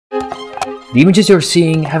The images you're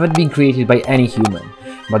seeing haven't been created by any human,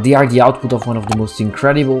 but they are the output of one of the most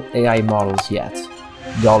incredible AI models yet,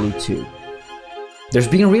 Dall E 2. There's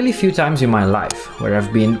been really few times in my life where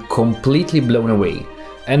I've been completely blown away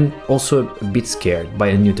and also a bit scared by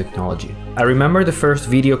a new technology. I remember the first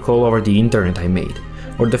video call over the internet I made,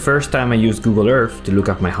 or the first time I used Google Earth to look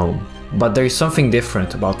up my home. But there is something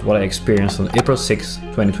different about what I experienced on April 6,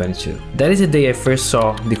 2022. That is the day I first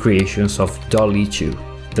saw the creations of Dall E 2,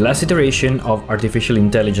 the last iteration of artificial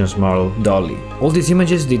intelligence model Dall E. All these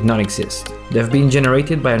images did not exist. They have been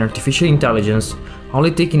generated by an artificial intelligence,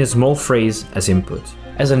 only taking a small phrase as input.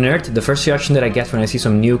 As a nerd, the first reaction that I get when I see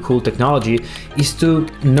some new cool technology is to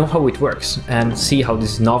know how it works and see how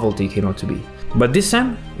this novelty came out to be. But this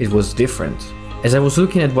time, it was different. As I was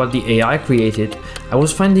looking at what the AI created, I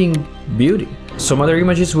was finding beauty. Some other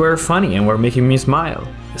images were funny and were making me smile.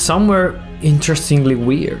 Some were interestingly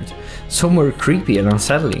weird. Some were creepy and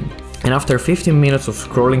unsettling. And after 15 minutes of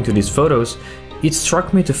scrolling to these photos, it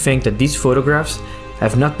struck me to think that these photographs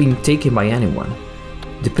have not been taken by anyone.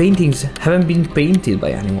 The paintings haven't been painted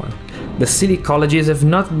by anyone. The silly collages have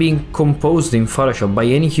not been composed in Photoshop by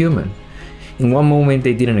any human. In one moment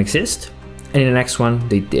they didn't exist, and in the next one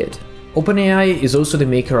they did. OpenAI is also the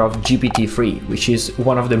maker of GPT-3, which is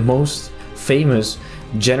one of the most famous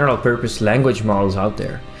general-purpose language models out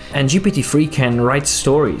there. And GPT-3 can write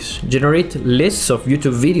stories, generate lists of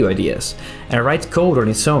YouTube video ideas, and write code on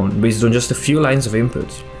its own based on just a few lines of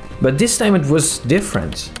input. But this time it was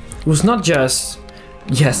different. It was not just,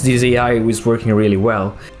 yes, this AI is working really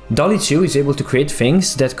well. Dall E 2 is able to create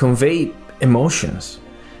things that convey emotions.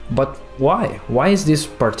 But why? Why is this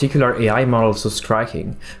particular AI model so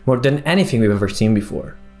striking, more than anything we've ever seen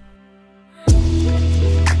before?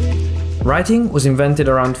 Writing was invented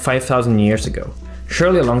around 5,000 years ago.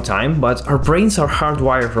 Surely a long time, but our brains are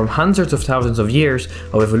hardwired from hundreds of thousands of years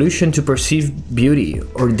of evolution to perceive beauty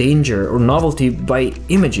or danger or novelty by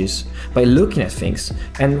images, by looking at things.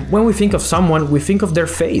 And when we think of someone, we think of their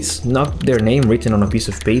face, not their name written on a piece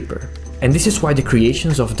of paper. And this is why the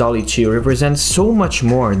creations of Dall E 2 represent so much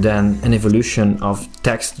more than an evolution of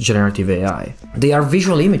text generative AI. They are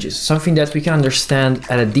visual images, something that we can understand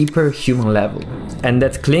at a deeper human level, and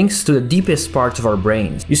that clings to the deepest parts of our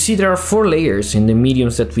brains. You see, there are 4 layers in the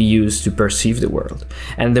mediums that we use to perceive the world,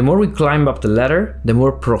 and the more we climb up the ladder, the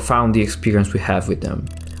more profound the experience we have with them.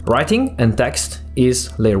 Writing and text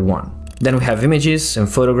is layer 1. Then we have images and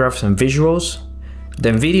photographs and visuals,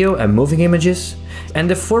 then video and moving images, and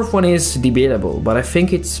the 4th one is debatable, but I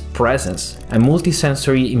think it's presence, a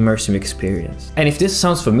multisensory immersive experience. And if this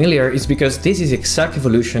sounds familiar, it's because this is the exact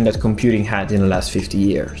evolution that computing had in the last 50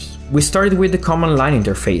 years. We started with the command line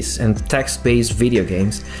interface and text-based video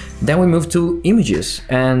games, then we moved to images,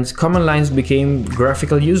 and command lines became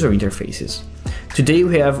graphical user interfaces. Today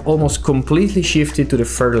we have almost completely shifted to the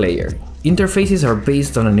 3rd layer. Interfaces are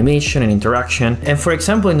based on animation and interaction, and for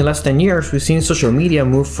example, in the last 10 years we've seen social media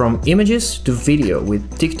move from images to video,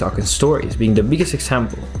 with TikTok and stories being the biggest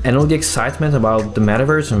example. And all the excitement about the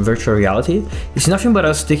metaverse and virtual reality is nothing but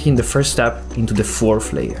us taking the first step into the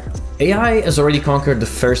 4th layer. AI has already conquered the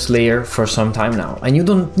 1st layer for some time now, and you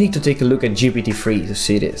don't need to take a look at GPT-3 to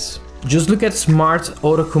see this. Just look at smart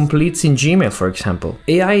autocompletes in Gmail, for example.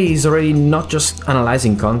 AI is already not just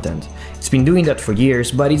analyzing content. It's been doing that for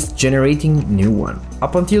years, but it's generating new one.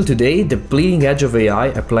 Up until today, the bleeding edge of AI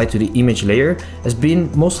applied to the image layer has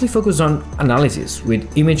been mostly focused on analysis,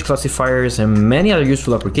 with image classifiers and many other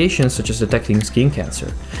useful applications such as detecting skin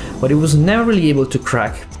cancer. But it was never really able to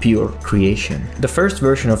crack pure creation. The first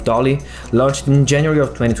version of Dall E launched in January of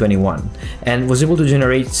 2021 and was able to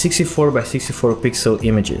generate 64 by 64 pixel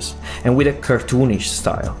images, and with a cartoonish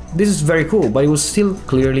style. This is very cool, but it was still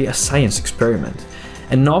clearly a science experiment,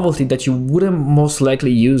 a novelty that you wouldn't most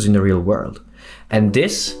likely use in the real world. And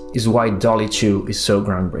this is why Dall E 2 is so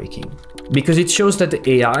groundbreaking. Because it shows that the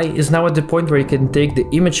AI is now at the point where it can take the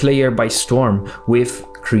image layer by storm with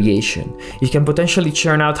creation. It can potentially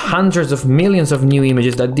churn out hundreds of millions of new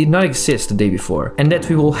images that did not exist the day before, and that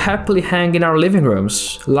we will happily hang in our living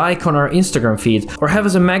rooms, like on our Instagram feed, or have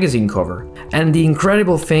as a magazine cover. And the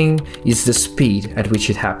incredible thing is the speed at which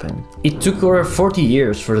it happened. It took over 40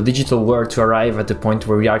 years for the digital world to arrive at the point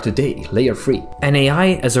where we are today, layer 3. And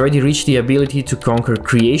AI has already reached the ability to conquer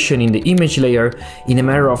creation in the image layer in a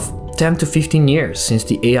matter of 10 to 15 years since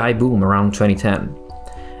the AI boom around 2010.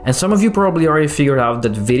 And some of you probably already figured out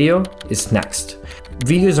that video is next.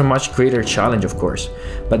 Video is a much greater challenge, of course,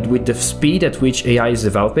 but with the speed at which AI is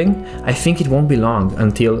developing, I think it won't be long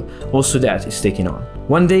until also that is taken on.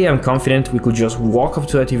 One day I'm confident we could just walk up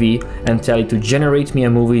to a TV and tell it to generate me a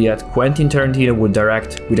movie that Quentin Tarantino would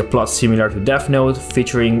direct, with a plot similar to Death Note,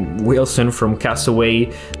 featuring Wilson from Castaway,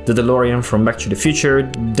 the DeLorean from Back to the Future,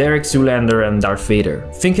 Derek Zoolander and Darth Vader.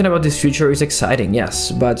 Thinking about this future is exciting,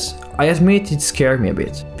 yes, but I admit it scared me a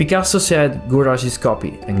bit. Picasso said good artists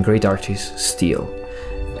copy and great artists steal.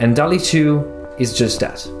 And Dall E 2 is just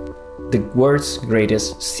that, the world's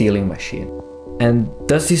greatest stealing machine. And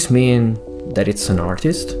does this mean that it's an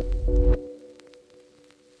artist?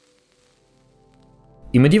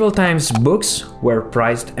 In medieval times, books were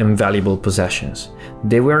prized and valuable possessions.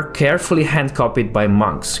 They were carefully hand-copied by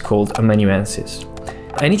monks called amanuenses.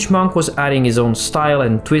 And each monk was adding his own style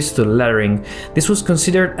and twist to the lettering. This was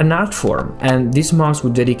considered an art form, and these monks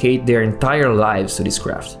would dedicate their entire lives to this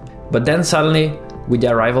craft. But then suddenly, with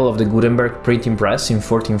the arrival of the Gutenberg printing press in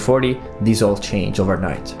 1440, this all changed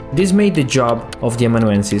overnight. This made the job of the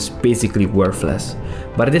amanuenses basically worthless,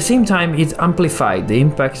 but at the same time it amplified the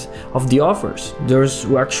impact of the authors, those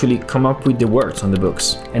who actually come up with the words on the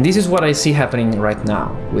books. And this is what I see happening right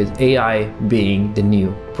now, with AI being the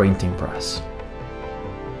new printing press.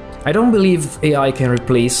 I don't believe AI can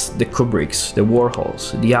replace the Kubricks, the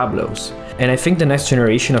Warhols, the Diablos, and I think the next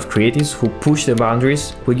generation of creatives who push the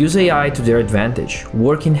boundaries will use AI to their advantage,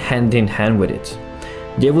 working hand in hand with it.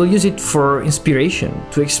 They will use it for inspiration,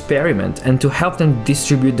 to experiment, and to help them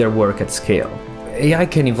distribute their work at scale. AI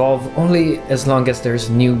can evolve only as long as there's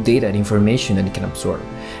new data and information that it can absorb.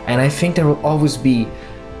 And I think there will always be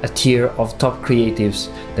a tier of top creatives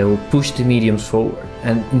that will push the mediums forward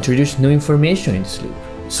and introduce new information in this loop.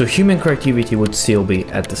 So human creativity would still be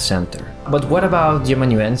at the center. But what about the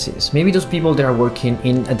amanuenses? Maybe those people that are working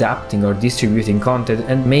in adapting or distributing content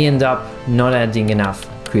and may end up not adding enough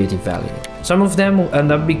creative value. Some of them will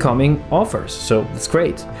end up becoming authors, so that's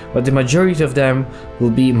great. But the majority of them will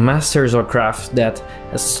be masters of craft that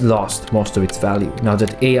has lost most of its value, now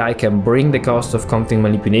that AI can bring the cost of content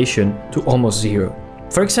manipulation to almost zero.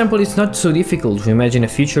 For example, it's not so difficult to imagine a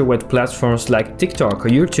future where platforms like TikTok or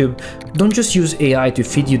YouTube don't just use AI to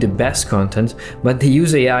feed you the best content, but they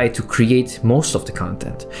use AI to create most of the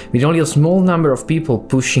content, with only a small number of people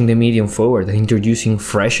pushing the medium forward and introducing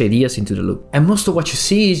fresh ideas into the loop. And most of what you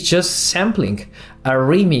see is just sampling, a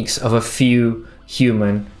remix of a few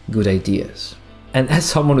human good ideas. And as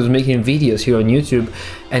someone who's making videos here on YouTube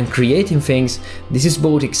and creating things, this is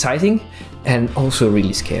both exciting and also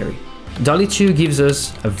really scary. Dall E 2 gives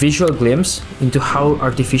us a visual glimpse into how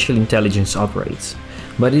artificial intelligence operates,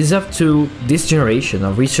 but it is up to this generation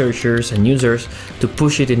of researchers and users to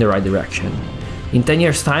push it in the right direction. In 10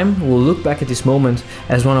 years' time, we'll look back at this moment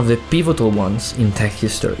as one of the pivotal ones in tech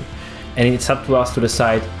history, and it's up to us to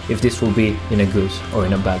decide if this will be in a good or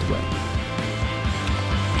in a bad way.